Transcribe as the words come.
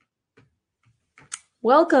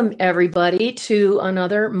Welcome, everybody, to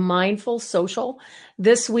another Mindful Social.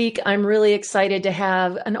 This week, I'm really excited to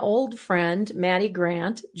have an old friend, Maddie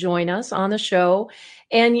Grant, join us on the show.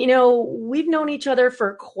 And, we've known each other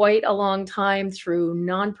for quite a long time through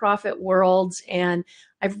nonprofit worlds, and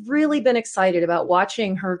I've really been excited about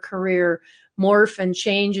watching her career morph and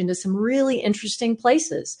change into some really interesting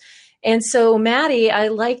places. And so, Maddie,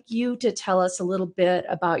 I'd like you to tell us a little bit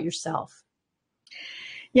about yourself.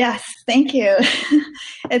 Yes, thank you.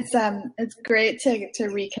 It's great to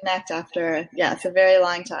reconnect after it's a very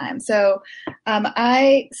long time. So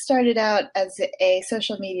I started out as a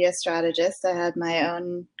social media strategist. I had my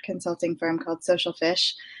own consulting firm called Social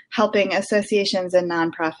Fish, helping associations and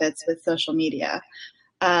nonprofits with social media.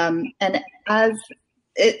 And as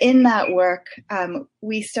in that work,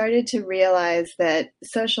 we started to realize that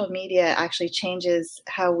social media actually changes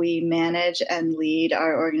how we manage and lead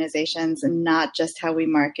our organizations, and not just how we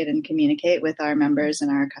market and communicate with our members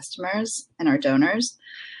and our customers and our donors.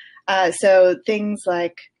 So things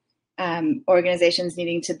like organizations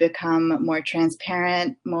needing to become more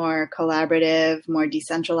transparent, more collaborative, more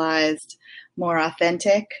decentralized, more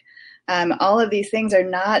authentic. All of these things are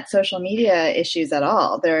not social media issues at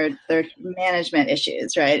all. They're management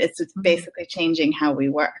issues, right? It's basically changing how we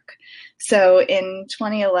work. So in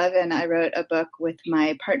 2011, I wrote a book with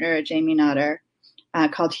my partner, Jamie Notter,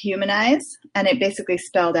 called Humanize, and it basically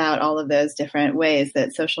spelled out all of those different ways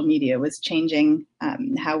that social media was changing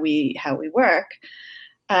how we work.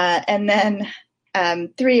 And then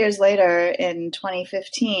 3 years later, in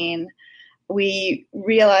 2015, we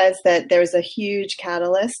realized that there was a huge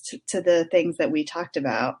catalyst to the things that we talked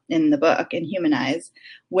about in the book, in Humanize,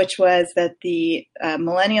 which was that the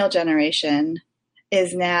millennial generation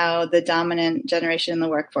is now the dominant generation in the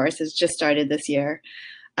workforce, has just started this year,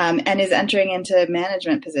 and is entering into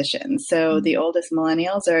management positions. So the oldest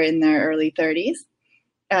millennials are in their early 30s.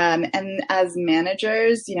 And as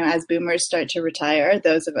managers, as boomers start to retire,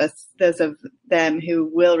 those of them who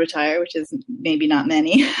will retire, which is maybe not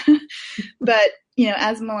many, but,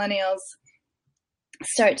 as millennials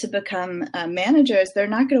start to become managers, they're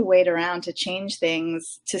not going to wait around to change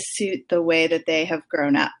things to suit the way that they have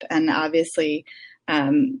grown up. And obviously,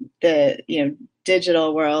 the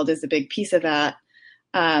digital world is a big piece of that.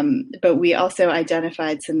 But we also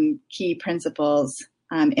identified some key principles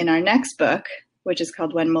in our next book, which is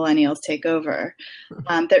called When Millennials Take Over,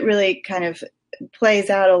 that really kind of plays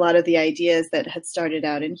out a lot of the ideas that had started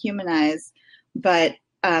out in Humanize, but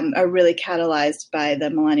are really catalyzed by the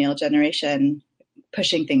millennial generation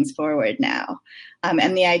pushing things forward now.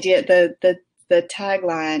 And the idea, the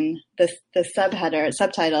tagline, the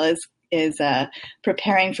subtitle is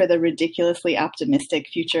preparing for the ridiculously optimistic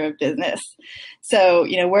future of business. So,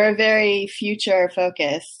 we're very future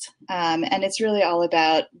focused, and it's really all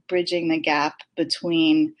about bridging the gap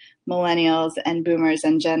between millennials and boomers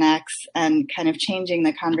and Gen X, and kind of changing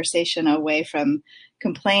the conversation away from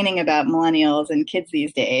complaining about millennials and kids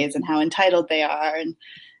these days and how entitled they are and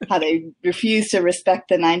how they refuse to respect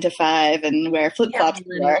the 9 to 5 and wear flip-flops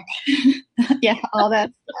to work. Yeah, all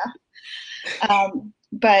that stuff.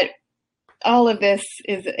 But all of this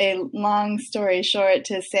is a long story short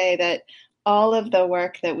to say that all of the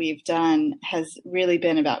work that we've done has really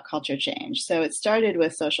been about culture change. So it started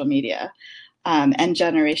with social media and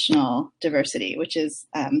generational diversity, which is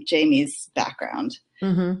Jamie's background.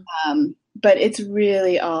 But it's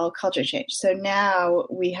really all culture change. So now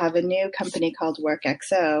we have a new company called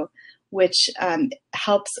WorkXO, which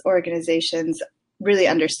helps organizations really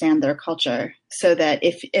understand their culture, so that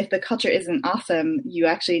if the culture isn't awesome, you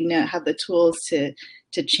actually have the tools to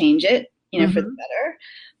change it, for the better.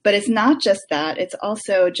 But it's not just that; it's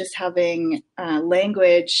also just having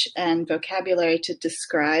language and vocabulary to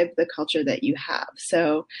describe the culture that you have.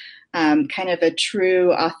 So, kind of a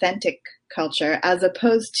true, authentic culture, as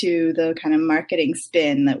opposed to the kind of marketing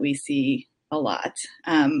spin that we see a lot,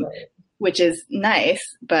 which is nice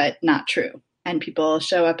but not true. And people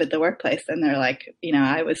show up at the workplace and they're like,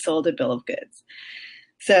 I was sold a bill of goods.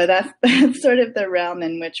 So that's sort of the realm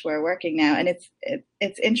in which we're working now. And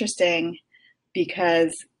it's interesting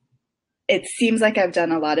because it seems like I've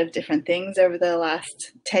done a lot of different things over the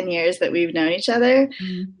last 10 years that we've known each other,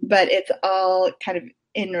 but it's all kind of,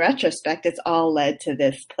 in retrospect, it's all led to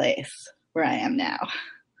this place where I am now.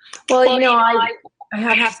 Well, I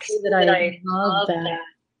have to say that I love that.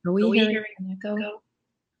 Are we hearing an echo?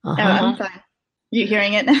 Oh, I'm fine. You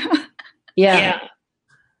hearing it now? Yeah.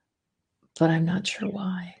 But I'm not sure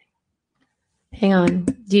why. Hang on.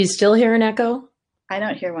 Do you still hear an echo? I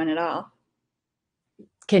don't hear one at all.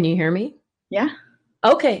 Can you hear me? Yeah.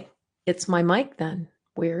 Okay. It's my mic then.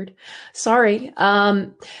 Weird. Sorry.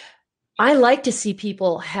 I like to see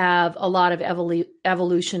people have a lot of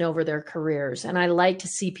evolution over their careers. And I like to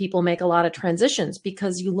see people make a lot of transitions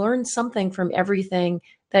because you learn something from everything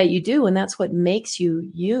that you do. And that's what makes you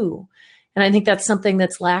you. And I think that's something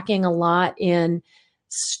that's lacking a lot in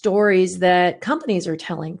stories that companies are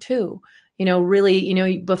telling too.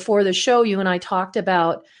 Really, before the show, you and I talked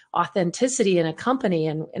about authenticity in a company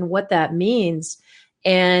and what that means.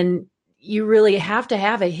 And you really have to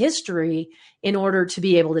have a history in order to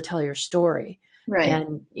be able to tell your story. Right.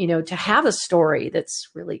 And, to have a story that's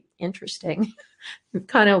really interesting,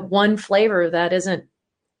 kind of one flavor that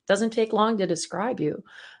doesn't take long to describe you.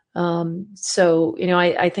 So,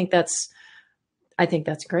 I think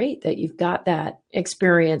that's great that you've got that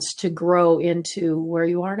experience to grow into where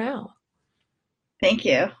you are now. Thank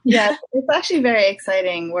you. Yeah, it's actually very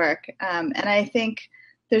exciting work. And I think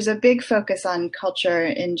there's a big focus on culture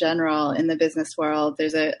in general in the business world.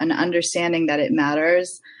 There's an understanding that it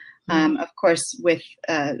matters. Of course, with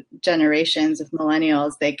generations of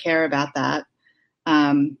millennials, they care about that.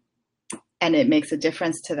 And it makes a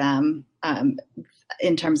difference to them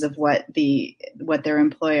in terms of what their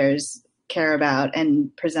employers care about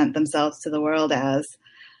and present themselves to the world as.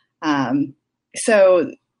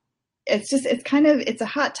 So it's a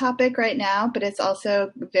hot topic right now, but it's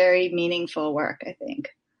also very meaningful work, I think.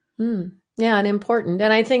 Yeah, and important.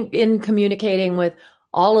 And I think in communicating with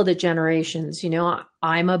all of the generations,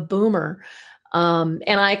 I'm a boomer. And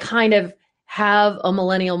I kind of have a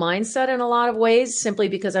millennial mindset in a lot of ways, simply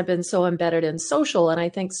because I've been so embedded in social. And I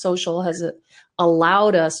think social has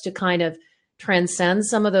allowed us to kind of transcend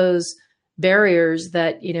some of those barriers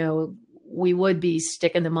that, we would be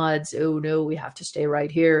stick in the muds. Oh no, we have to stay right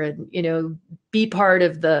here and, be part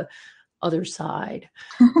of the other side.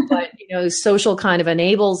 But, social kind of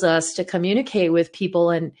enables us to communicate with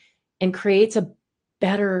people and creates a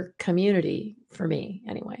better community for me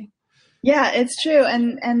anyway. Yeah, it's true.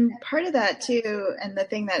 And part of that too, and the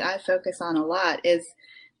thing that I focus on a lot is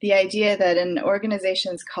the idea that an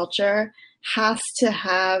organization's culture has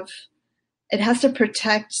to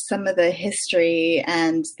protect some of the history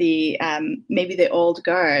and the maybe the old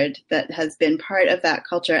guard that has been part of that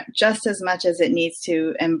culture just as much as it needs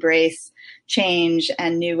to embrace change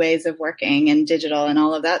and new ways of working and digital and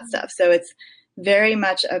all of that stuff. So it's very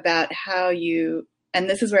much about how you, and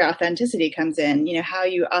this is where authenticity comes in, how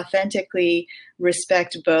you authentically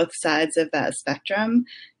respect both sides of that spectrum,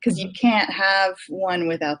 because you can't have one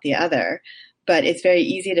without the other. But it's very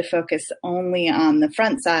easy to focus only on the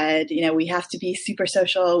front side. We have to be super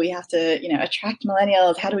social. We have to, attract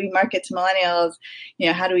millennials. How do we market to millennials?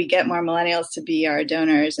 How do we get more millennials to be our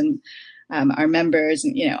donors and our members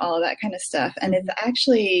and, all of that kind of stuff. And it's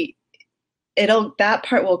actually, that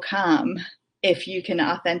part will come if you can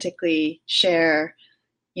authentically share,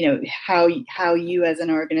 how you as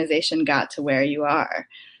an organization got to where you are.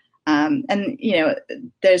 And,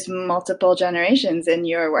 there's multiple generations in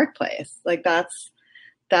your workplace. Like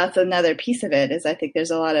that's another piece of it is I think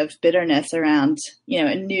there's a lot of bitterness around,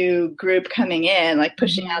 a new group coming in, like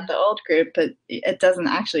pushing out the old group, but it doesn't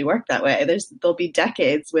actually work that way. There'll be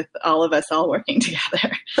decades with all of us all working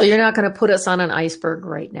together. So you're not going to put us on an iceberg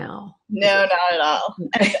right now. No, not at all.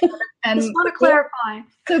 And just want to clarify.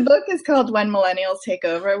 The book is called When Millennials Take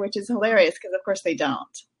Over, which is hilarious because of course they don't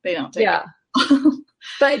take over.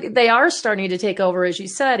 But they are starting to take over, as you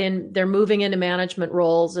said, and they're moving into management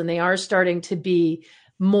roles, and they are starting to be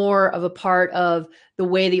more of a part of the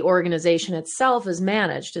way the organization itself is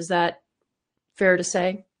managed. Is that fair to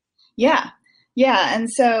say? Yeah. And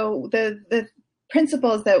so the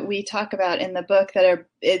principles that we talk about in the book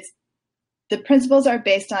the principles are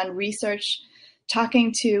based on research,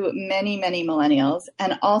 talking to many, many millennials,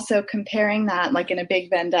 and also comparing that like in a big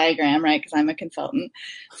Venn diagram, right? Because I'm a consultant.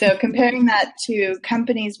 So comparing that to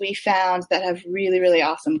companies we found that have really, really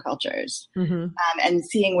awesome cultures, and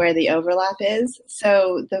seeing where the overlap is.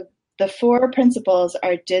 So the 4 principles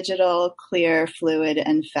are digital, clear, fluid,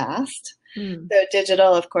 and fast. So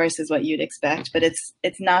digital, of course, is what you'd expect, but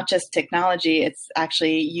it's not just technology. It's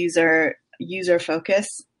actually user focus,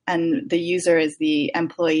 and the user is the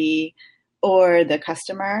employee or the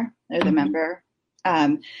customer or the member.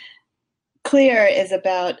 Clear is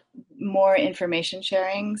about more information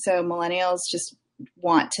sharing. So millennials just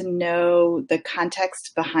want to know the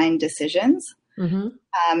context behind decisions.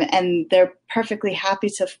 And they're perfectly happy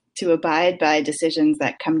to abide by decisions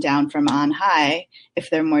that come down from on high. If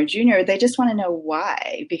they're more junior, they just want to know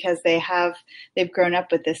why, because they've grown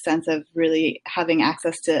up with this sense of really having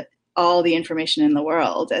access to all the information in the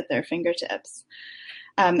world at their fingertips.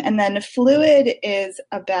 And then fluid is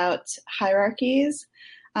about hierarchies.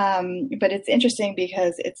 But it's interesting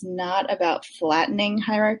because it's not about flattening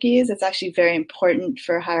hierarchies. It's actually very important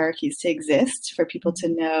for hierarchies to exist, for people to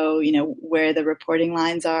know, where the reporting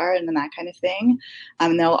lines are and that kind of thing.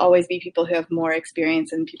 There'll always be people who have more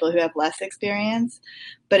experience and people who have less experience,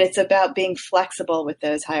 but it's about being flexible with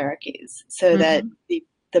those hierarchies so that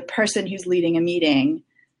the person who's leading a meeting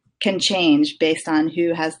can change based on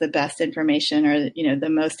who has the best information or, the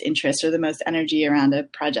most interest or the most energy around a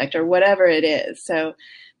project or whatever it is. So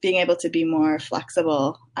being able to be more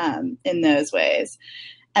flexible in those ways.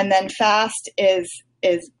 And then fast is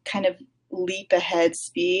kind of leap ahead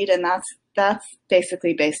speed. And that's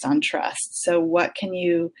basically based on trust. So what can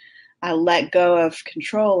you let go of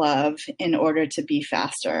control of in order to be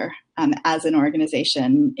faster as an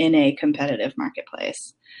organization in a competitive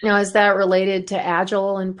marketplace? Now, is that related to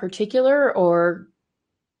Agile in particular, or?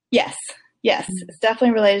 Yes, it's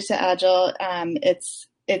definitely related to Agile.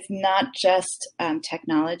 It's not just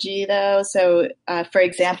technology, though. So, for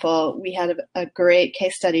example, we had a great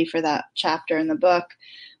case study for that chapter in the book,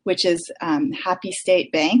 which is Happy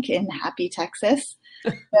State Bank in Happy, Texas.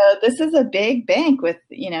 So this is a big bank with,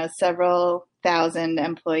 several thousand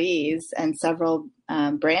employees and several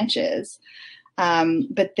branches.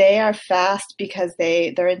 But they are fast because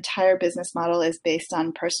their entire business model is based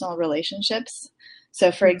on personal relationships. So,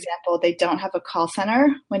 for example, they don't have a call center.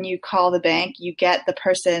 When you call the bank, you get the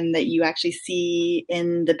person that you actually see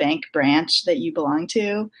in the bank branch that you belong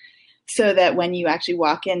to, so that when you actually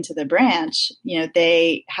walk into the branch,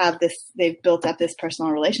 they've built up this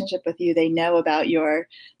personal relationship with you. They know about your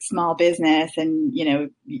small business and,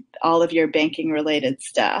 all of your banking related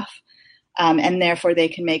stuff. And therefore they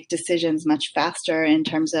can make decisions much faster in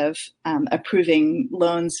terms of approving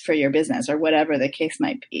loans for your business or whatever the case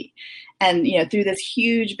might be. And, through this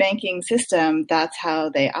huge banking system, that's how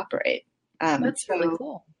they operate. That's really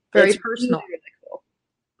cool. Very personal. Really, really cool.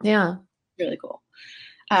 Yeah. Really cool.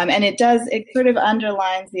 And it sort of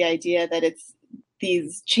underlines the idea that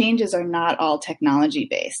these changes are not all technology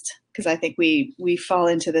based, because I think we fall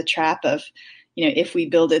into the trap of, if we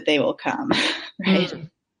build it, they will come. Right.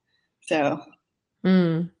 So.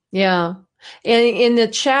 Yeah. In the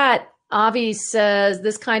chat, Avi says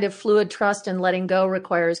this kind of fluid trust and letting go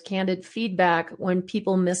requires candid feedback when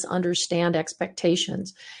people misunderstand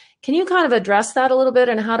expectations. Can you kind of address that a little bit?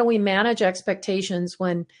 And how do we manage expectations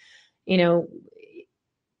when, on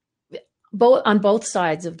both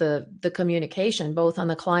sides of the communication, both on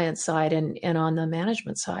the client side and on the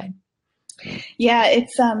management side? Yeah,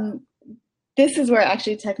 it's this is where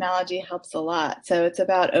actually technology helps a lot. So it's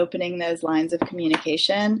about opening those lines of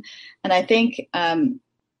communication. And I think when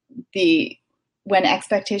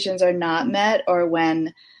expectations are not met, or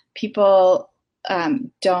when people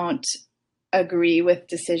don't agree with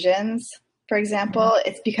decisions, for example,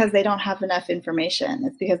 it's because they don't have enough information.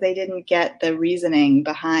 It's because they didn't get the reasoning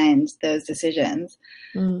behind those decisions.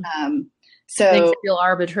 So makes it feel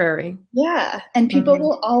arbitrary. Yeah. And people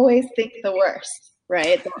will always think the worst,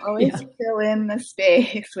 right? They'll always fill in the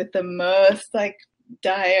space with the most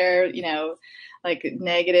dire,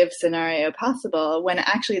 negative scenario possible, when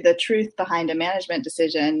actually the truth behind a management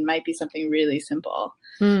decision might be something really simple.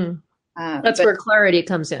 That's where clarity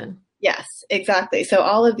comes in. Yes, exactly. So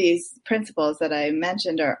all of these principles that I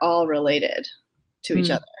mentioned are all related to each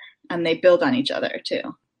other, and they build on each other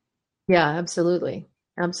too. Yeah, absolutely.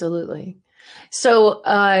 Absolutely. So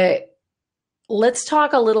let's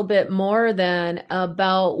talk a little bit more then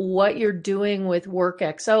about what you're doing with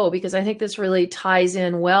WorkXO, because I think this really ties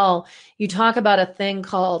in well. You talk about a thing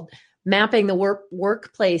called mapping the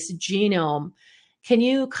workplace genome. Can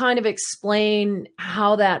you kind of explain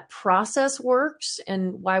how that process works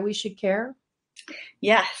and why we should care?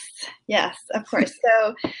 Yes, of course.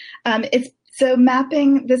 So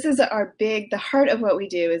mapping, this is the heart of what we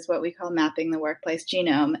do is what we call mapping the workplace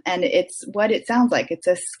genome. And it's what it sounds like. It's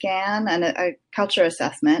a scan and a culture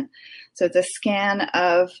assessment. So it's a scan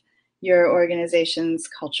of your organization's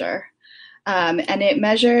culture. And it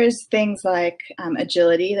measures things like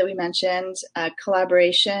agility that we mentioned,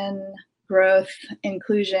 collaboration, growth,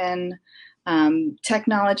 inclusion,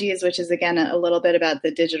 technologies, which is, again, a little bit about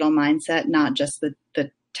the digital mindset, not just the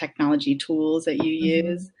technology tools that you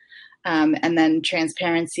use. And then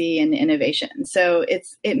transparency and innovation. So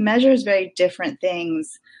it measures very different things.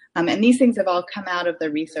 And these things have all come out of the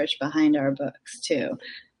research behind our books too.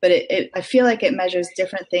 But I feel like it measures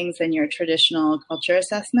different things than your traditional culture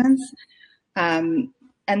assessments. And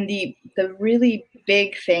the really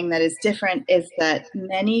big thing that is different is that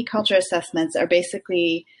many culture assessments are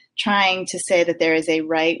basically trying to say that there is a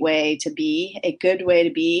right way to be, a good way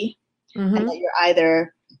to be, and that you're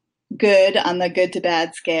either good on the good to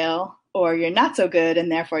bad scale, or you're not so good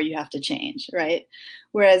and therefore you have to change, right?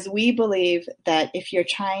 Whereas we believe that if you're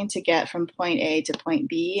trying to get from point A to point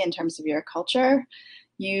B in terms of your culture,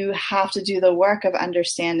 you have to do the work of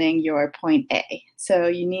understanding your point A. So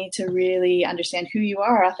you need to really understand who you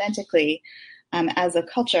are authentically as a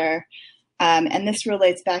culture. And this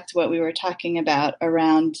relates back to what we were talking about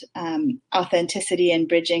around authenticity and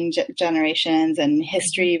bridging generations and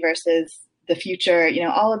history versus the future. You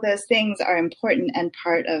know, all of those things are important and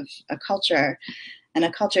part of a culture. And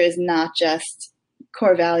a culture is not just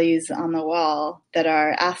core values on the wall that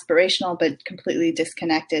are aspirational but completely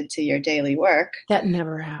disconnected to your daily work. That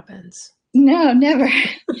never happens. No, never.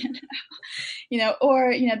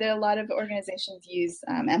 Or there are a lot of organizations use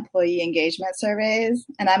employee engagement surveys,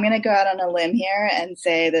 and I'm going to go out on a limb here and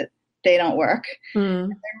say that they don't work. Mm.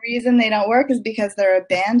 The reason they don't work is because they're a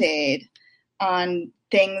Band-Aid on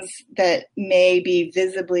things that may be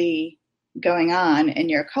visibly going on in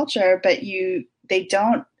your culture, but they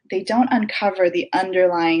don't uncover the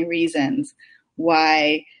underlying reasons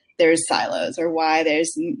why there's silos, or why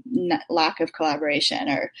there's lack of collaboration,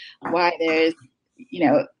 or why there's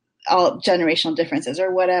all generational differences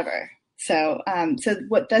or whatever. So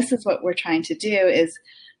this is what we're trying to do, is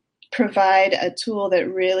provide a tool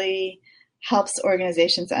that really helps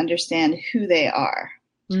organizations understand who they are.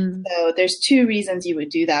 Mm. So there's two reasons you would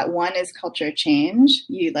do that. One is culture change.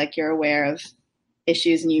 You're aware of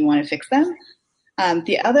issues and you want to fix them.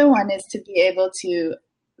 The other one is to be able to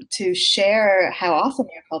share how awesome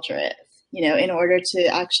your culture is, in order to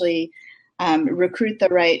actually recruit the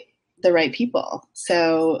right people.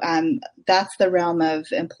 So that's the realm of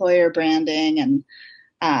employer branding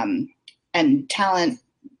and talent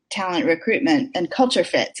recruitment and culture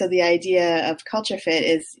fit. So the idea of culture fit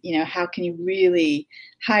is, how can you really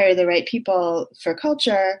hire the right people for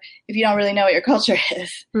culture if you don't really know what your culture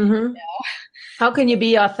is? Mm-hmm. How can you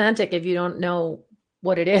be authentic if you don't know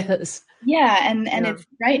what it is? Yeah, and it's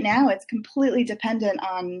right now it's completely dependent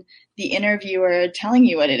on the interviewer telling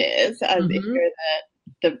you what it is, mm-hmm. if you're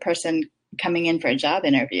the person coming in for a job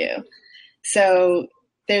interview. So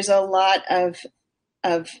there's a lot of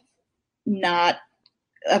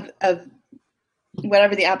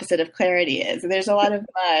whatever the opposite of clarity is. There's a lot of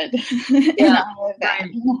mud in all of that.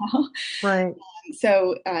 Right.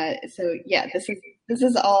 So yeah, this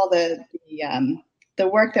is all the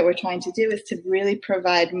work that we're trying to do, is to really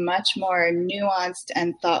provide much more nuanced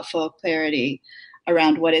and thoughtful clarity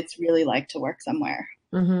around what it's really like to work somewhere.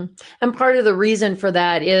 Mm-hmm. And part of the reason for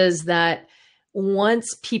that is that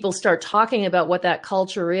once people start talking about what that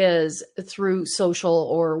culture is through social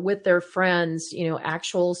or with their friends,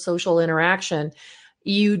 actual social interaction,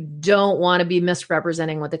 you don't want to be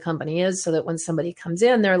misrepresenting what the company is, so that when somebody comes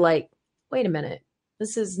in, they're like, wait a minute,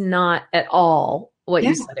 this is not at all what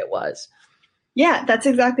you said it was. Yeah, that's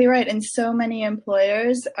exactly right. And so many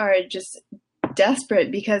employers are just desperate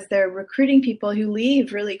because they're recruiting people who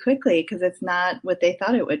leave really quickly because it's not what they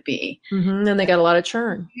thought it would be. Mm-hmm. And they got a lot of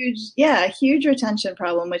churn. A huge retention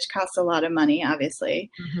problem, which costs a lot of money, obviously.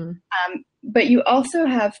 Mm-hmm. But you also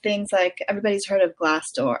have things like, everybody's heard of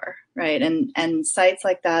Glassdoor, right? And sites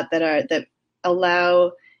like that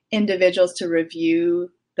allow individuals to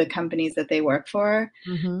review the companies that they work for.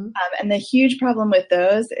 Mm-hmm. And the huge problem with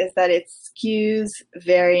those is that it skews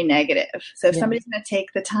very negative. So if somebody's going to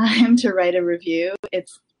take the time to write a review,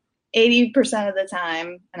 it's 80% of the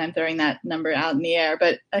time, and I'm throwing that number out in the air,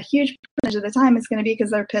 but a huge percentage of the time it's going to be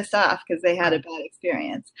because they're pissed off because they had a bad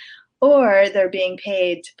experience, or they're being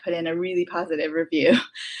paid to put in a really positive review,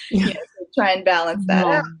 to try and balance that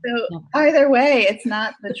out. So either way, it's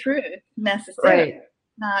not the truth necessarily. Right.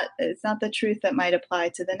 It's not the truth that might apply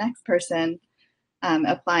to the next person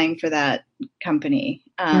applying for that company.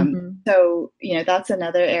 So, that's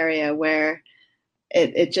another area where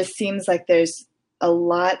it just seems like there's a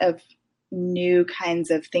lot of new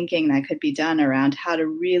kinds of thinking that could be done around how to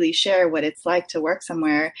really share what it's like to work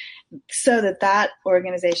somewhere, so that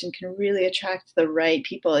organization can really attract the right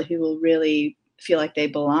people who will really feel like they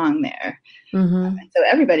belong there. Mm-hmm. So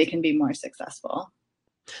everybody can be more successful.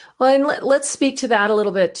 Well, and let's speak to that a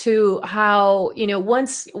little bit too, how,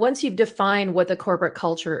 once you've defined what the corporate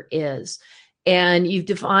culture is, and you've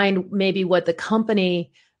defined maybe what the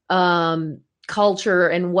company culture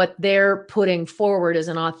and what they're putting forward as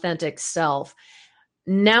an authentic self,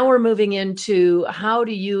 now we're moving into, how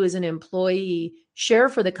do you as an employee share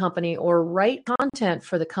for the company or write content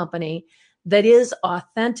for the company that is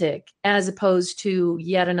authentic, as opposed to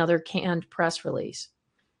yet another canned press release?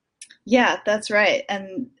 Yeah, that's right.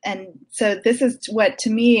 And so this is what to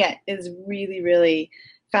me is really, really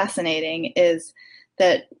fascinating, is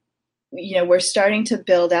that we're starting to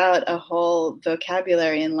build out a whole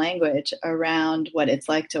vocabulary and language around what it's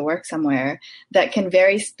like to work somewhere that can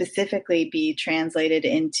very specifically be translated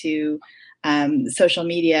into social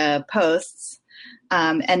media posts.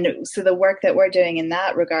 And so the work that we're doing in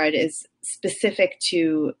that regard is specific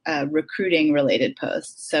to recruiting related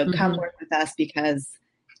posts. So come work with us because,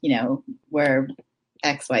 we're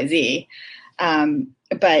XYZ.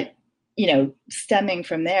 But stemming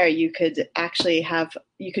from there, you could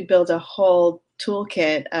build a whole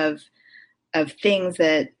toolkit of things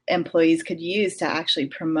that employees could use to actually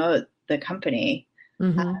promote the company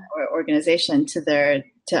or organization to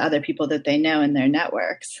other people that they know in their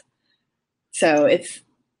networks. So it's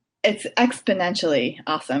exponentially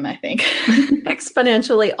awesome, I think.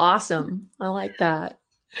 Exponentially awesome. I like that.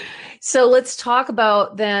 So let's talk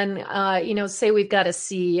about then, say we've got a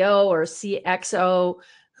CEO or a CXO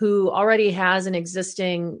who already has an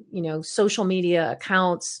existing, social media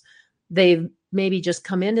accounts. They've maybe just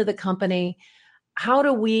come into the company. How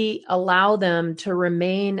do we allow them to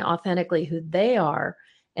remain authentically who they are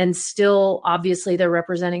and still, obviously, they're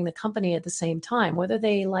representing the company at the same time, whether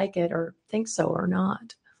they like it or think so or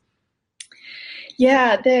not?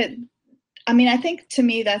 Yeah, I think to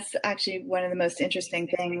me, that's actually one of the most interesting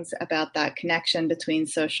things about that connection between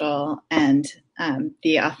social and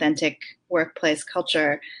the authentic workplace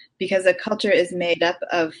culture, because a culture is made up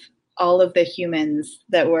of all of the humans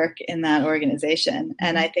that work in that organization.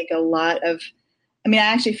 And I think I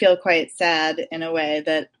actually feel quite sad in a way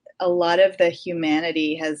that a lot of the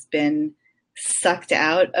humanity has been sucked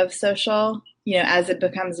out of social, as it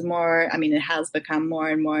becomes more, it has become more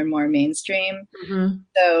and more and more mainstream.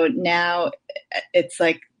 So now it's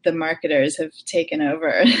like the marketers have taken over,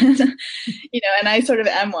 and I sort of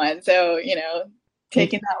am one. So,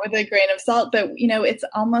 taking that with a grain of salt, but, it's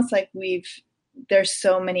almost like there's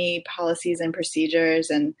so many policies and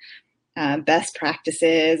procedures and best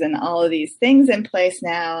practices and all of these things in place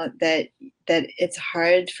now that it's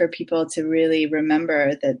hard for people to really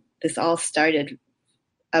remember that this all started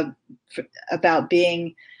about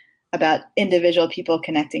individual people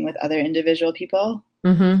connecting with other individual people.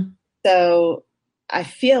 So I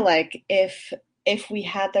feel like if we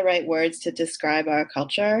had the right words to describe our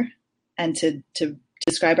culture and to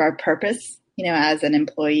describe our purpose, as an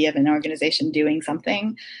employee of an organization doing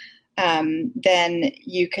something, then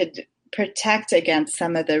you could protect against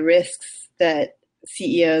some of the risks that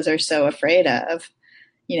CEOs are so afraid of,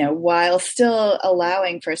 while still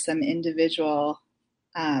allowing for some individual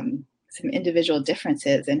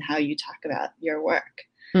differences in how you talk about your work.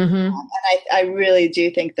 And I really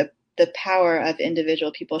do think the power of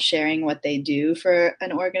individual people sharing what they do for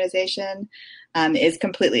an organization is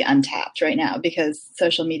completely untapped right now, because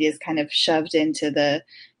social media is kind of shoved into the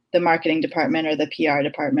marketing department or the PR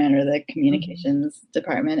department or the communications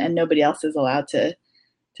department, and nobody else is allowed to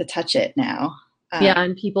touch it now.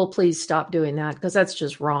 And people, please stop doing that, because that's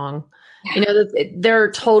just wrong.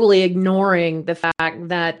 They're totally ignoring the fact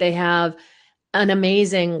that they have an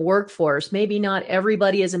amazing workforce. Maybe not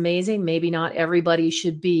everybody is amazing. Maybe not everybody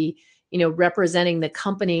should be, representing the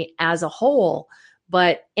company as a whole,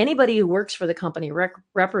 but anybody who works for the company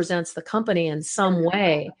represents the company in some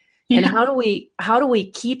way. And how do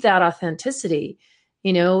we keep that authenticity?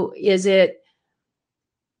 Is it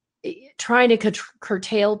trying to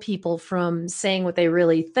curtail people from saying what they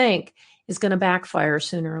really think is going to backfire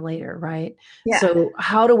sooner or later, right? Yeah. So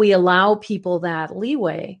how do we allow people that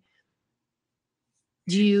leeway?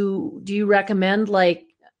 Do you recommend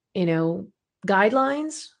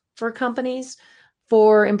guidelines for companies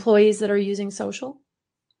for employees that are using social?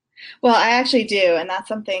 Well, I actually do, and that's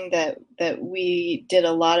something that we did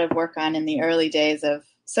a lot of work on in the early days of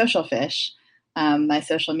SocialFish, my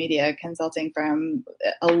social media consulting firm.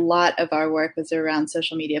 A lot of our work was around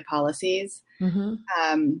social media policies.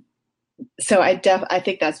 So I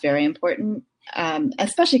think that's very important,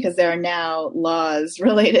 especially because there are now laws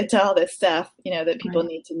related to all this stuff, that people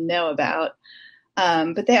need to know about.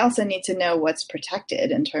 But they also need to know what's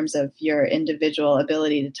protected in terms of your individual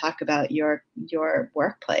ability to talk about your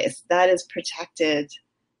workplace. That is protected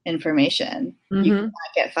information. You cannot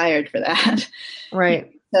get fired for that.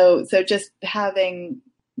 Right. So just having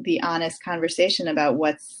the honest conversation about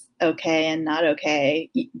what's okay and not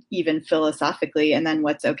okay, even philosophically, and then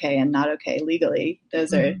what's okay and not okay legally.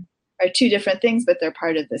 Those are two different things, but they're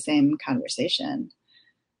part of the same conversation.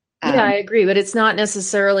 Yeah, I agree, but it's not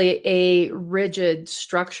necessarily a rigid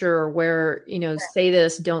structure where, say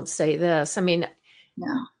this, don't say this. No.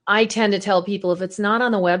 I tend to tell people if it's not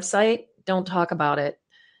on the website, don't talk about it.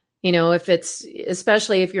 If it's,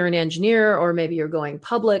 especially if you're an engineer or maybe you're going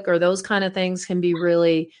public, or those kind of things can be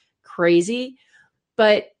really crazy.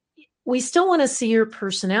 But we still want to see your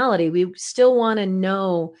personality. We still want to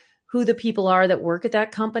know who the people are that work at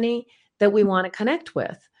that company that we want to connect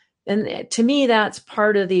with. And to me, that's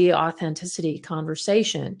part of the authenticity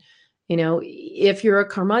conversation. You know, if you're a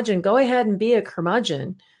curmudgeon, go ahead and be a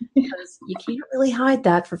curmudgeon, because you can't really hide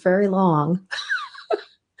that for very long.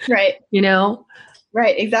 Right. You know?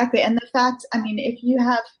 Right, exactly. And the fact, I mean, if you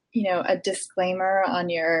have, a disclaimer on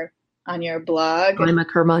your blog, I'm a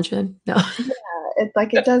curmudgeon. No. it's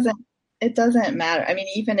like it doesn't matter. I mean,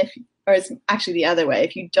 even if, or it's actually the other way,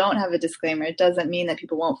 if you don't have a disclaimer, it doesn't mean that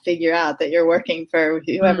people won't figure out that you're working for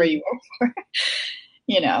whoever you work for.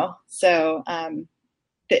 So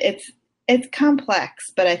it's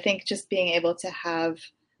complex, but I think just being able to have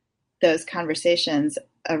those conversations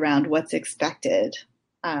around what's expected,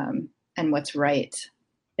 and what's right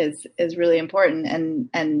is really important,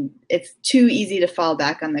 and it's too easy to fall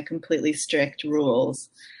back on the completely strict rules.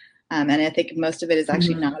 And I think most of it is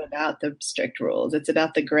actually not about the strict rules. It's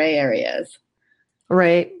about the gray areas.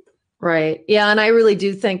 Right. Right. Yeah. And I really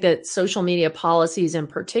do think that social media policies in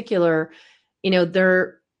particular,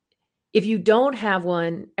 if you don't have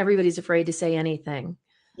one, everybody's afraid to say anything.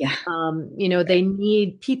 Yeah.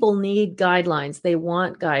 People need guidelines. They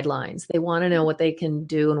want guidelines. They want to know what they can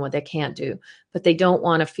do and what they can't do, but they don't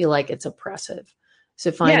want to feel like it's oppressive. So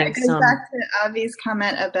it goes back to Avi's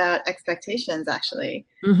comment about expectations, actually.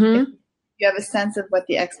 If you have a sense of what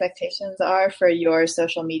the expectations are for your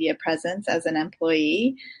social media presence as an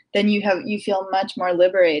employee, then you feel much more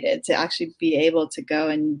liberated to actually be able to go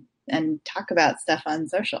and talk about stuff on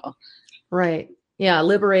social. Right. Yeah,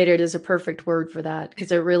 liberated is a perfect word for that,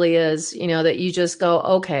 because it really is, that you just go,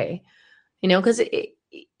 okay, because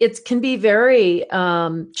it can be very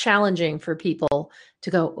challenging for people to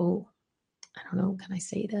go, oh, I don't know, can I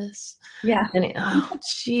say this? Yeah. And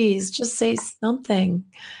geez, just say something.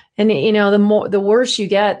 And the worse you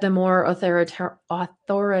get, the more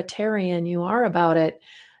authoritarian you are about it,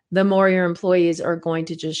 the more your employees are going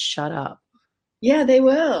to just shut up. Yeah, they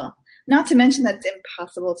will. Not to mention that it's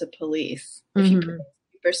impossible to police. If you put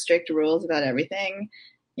super strict rules about everything,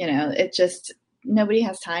 it just, nobody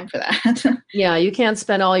has time for that. Yeah, you can't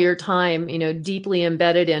spend all your time, deeply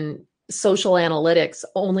embedded in social analytics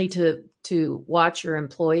only to watch your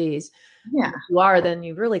employees. Yeah. If you are, then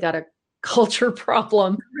you've really got a culture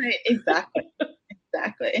problem. Right, exactly.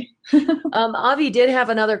 Exactly. Avi did have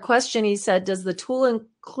another question. He said, does the tool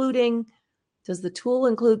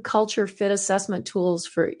include culture fit assessment tools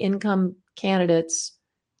for income candidates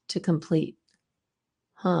to complete?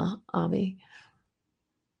 Avi.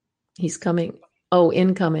 He's coming. Oh,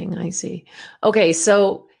 incoming. I see. Okay.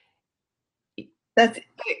 So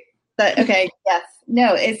okay. Yes.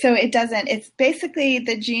 No. So it doesn't. It's basically,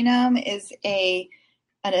 the genome is a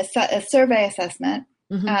survey assessment,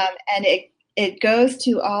 and it goes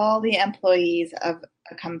to all the employees of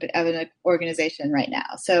an organization right now.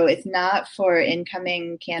 So it's not for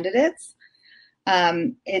incoming candidates.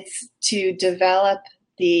 It's to develop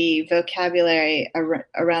the vocabulary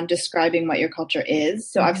around describing what your culture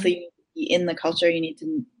is. So obviously, you need to be in the culture. You need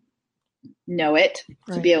to know it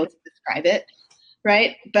to be able to describe it,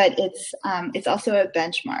 right? But it's also a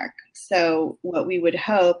benchmark. So what we would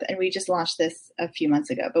hope, and we just launched this a few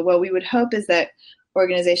months ago, but what we would hope is that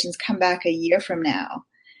organizations come back a year from now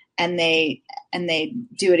and they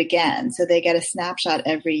do it again. So they get a snapshot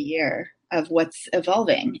every year of what's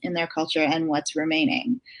evolving in their culture and what's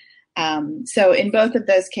remaining. So in both of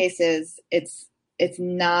those cases, it's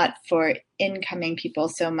not for incoming people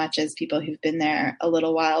so much as people who've been there a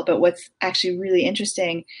little while. But what's actually really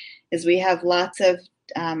interesting is we have lots of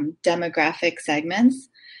demographic segments.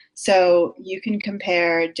 So you can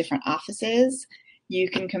compare different offices. You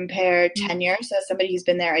can compare tenure. So somebody who's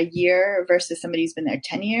been there a year versus somebody who's been there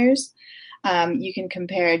 10 years. You can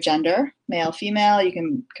compare gender, male, female. You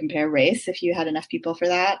can compare race if you had enough people for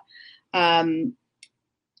that.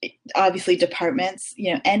 Obviously departments,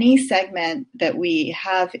 any segment that we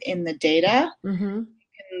have in the data, you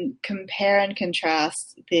can compare and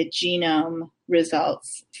contrast the genome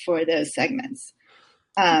results for those segments.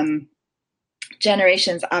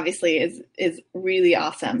 Generations obviously is really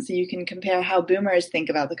awesome. So you can compare how boomers think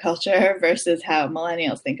about the culture versus how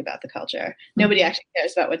millennials think about the culture. Nobody actually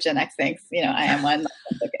cares about what Gen X thinks. I am one.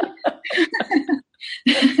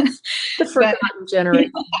 The forgotten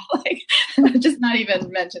generation. Just not even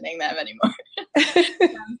mentioning them anymore.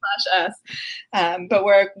 /us. But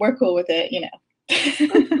we're cool with it,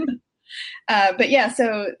 but yeah,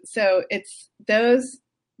 so it's those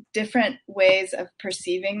different ways of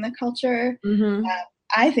perceiving the culture.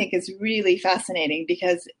 I think is really fascinating,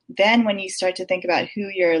 because then when you start to think about who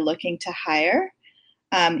you're looking to hire,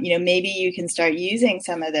 maybe you can start using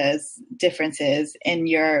some of those differences in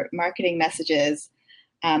your marketing messages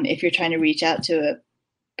if you're trying to reach out to a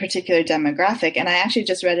particular demographic. And I actually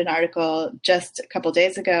just read an article just a couple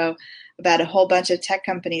days ago about a whole bunch of tech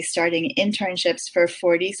companies starting internships for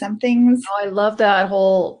 40 somethings. Oh, I love that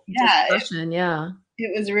whole discussion.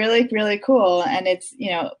 It was really, really cool. And it's,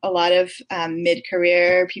 a lot of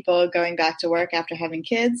mid-career people going back to work after having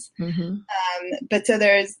kids. Mm-hmm. But so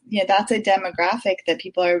there's, that's a demographic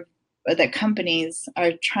that companies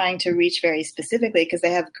are trying to reach very specifically because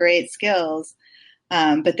they have great skills.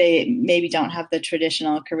 But they maybe don't have the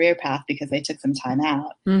traditional career path because they took some time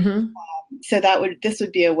out. Mm-hmm. So this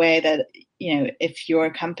would be a way that, if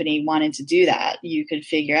your company wanted to do that, you could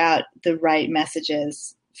figure out the right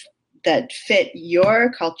messages that fit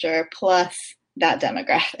your culture plus that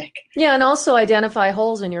demographic. Yeah. And also identify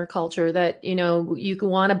holes in your culture that, you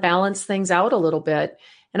want to balance things out a little bit.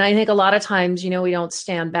 And I think a lot of times, we don't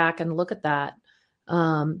stand back and look at that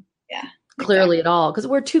clearly at all because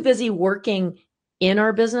we're too busy working in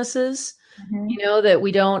our businesses, that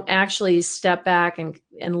we don't actually step back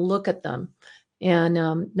and look at them. And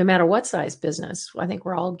no matter what size business, I think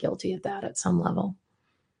we're all guilty of that at some level.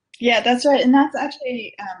 Yeah, that's right. And that's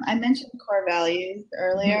actually, I mentioned core values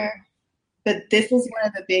earlier, but this is one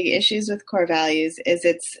of the big issues with core values is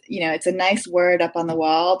it's a nice word up on the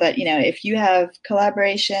wall, but, if you have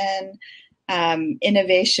collaboration,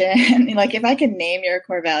 innovation, like if I can name your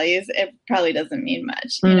core values, it probably doesn't mean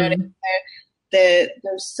much. You know what I mean? They're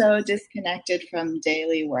so disconnected from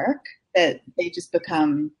daily work that they just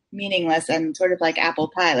become meaningless and sort of like apple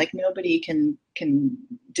pie. Like nobody can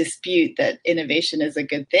dispute that innovation is a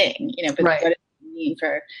good thing, but what does it mean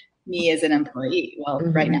for me as an employee? Well,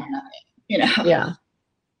 right now, nothing, Yeah.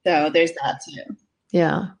 So there's that too.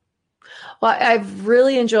 Yeah. Well, I've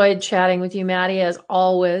really enjoyed chatting with you, Maddie, as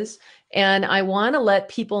always. And I want to let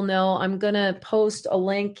people know I'm going to post a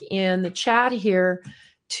link in the chat here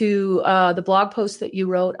to the blog post that you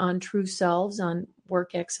wrote on True Selves on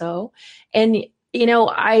WorkXO. And,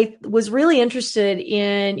 I was really interested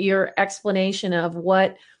in your explanation of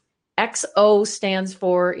what XO stands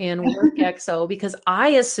for in WorkXO because I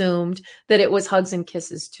assumed that it was hugs and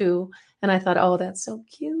kisses too. And I thought, oh, that's so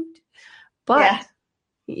cute. But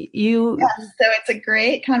so it's a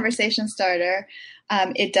great conversation starter.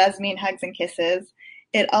 It does mean hugs and kisses.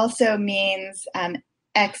 It also means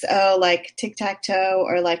XO, like tic-tac-toe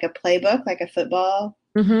or like a playbook, like a football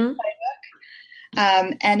playbook.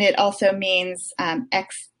 And it also means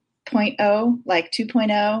X.0, like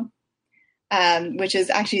 2.0, which is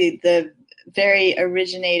actually the very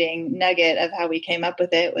originating nugget of how we came up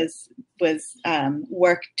with it was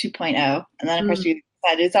work 2.0. And then, of course, we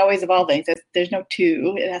said it's always evolving. So there's no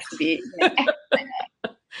 2. It has to be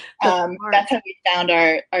X.0. That's how we found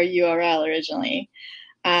our URL originally.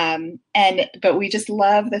 But we just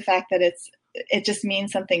love the fact that it just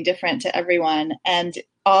means something different to everyone. And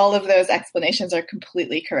all of those explanations are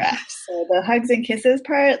completely correct. So the hugs and kisses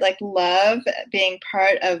part, like love being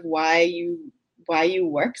part of why you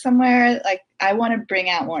work somewhere. Like I want to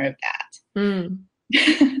bring out more of that.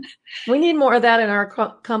 We need more of that in our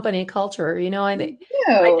company culture. I think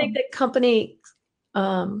that company,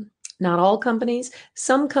 not all companies,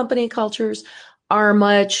 some company cultures are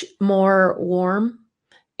much more warm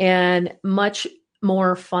and much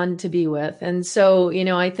more fun to be with. And so,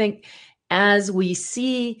 I think as we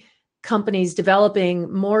see companies developing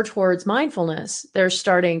more towards mindfulness, they're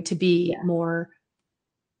starting to be more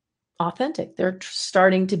authentic. They're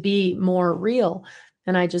starting to be more real.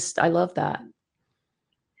 And I love that.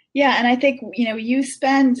 Yeah. And I think, you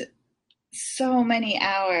spend so many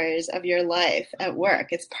hours of your life at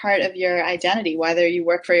work. It's part of your identity, whether you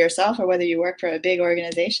work for yourself or whether you work for a big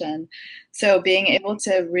organization. So being able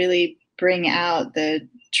to really bring out the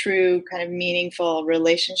true kind of meaningful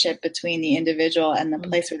relationship between the individual and the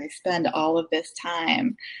place where they spend all of this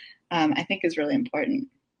time, I think is really important.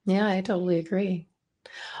 Yeah, I totally agree.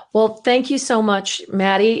 Well, thank you so much,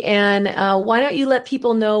 Maddie. And why don't you let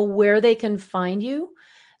people know where they can find you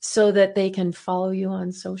so that they can follow you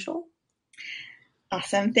on social?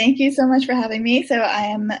 Awesome. Thank you so much for having me. So I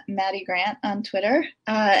am Maddie Grant on Twitter,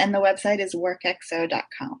 and the website is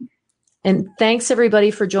workxo.com. And thanks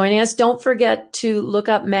everybody for joining us. Don't forget to look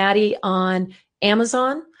up Maddie on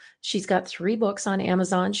Amazon. She's got 3 books on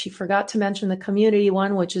Amazon. She forgot to mention the community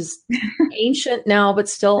one, which is ancient now, but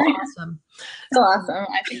still awesome. Still awesome.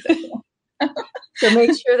 I think so. So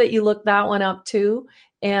make sure that you look that one up too.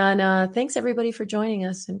 And thanks everybody for joining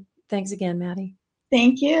us. And thanks again, Maddie.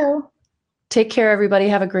 Thank you. Take care, everybody.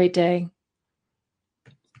 Have a great day.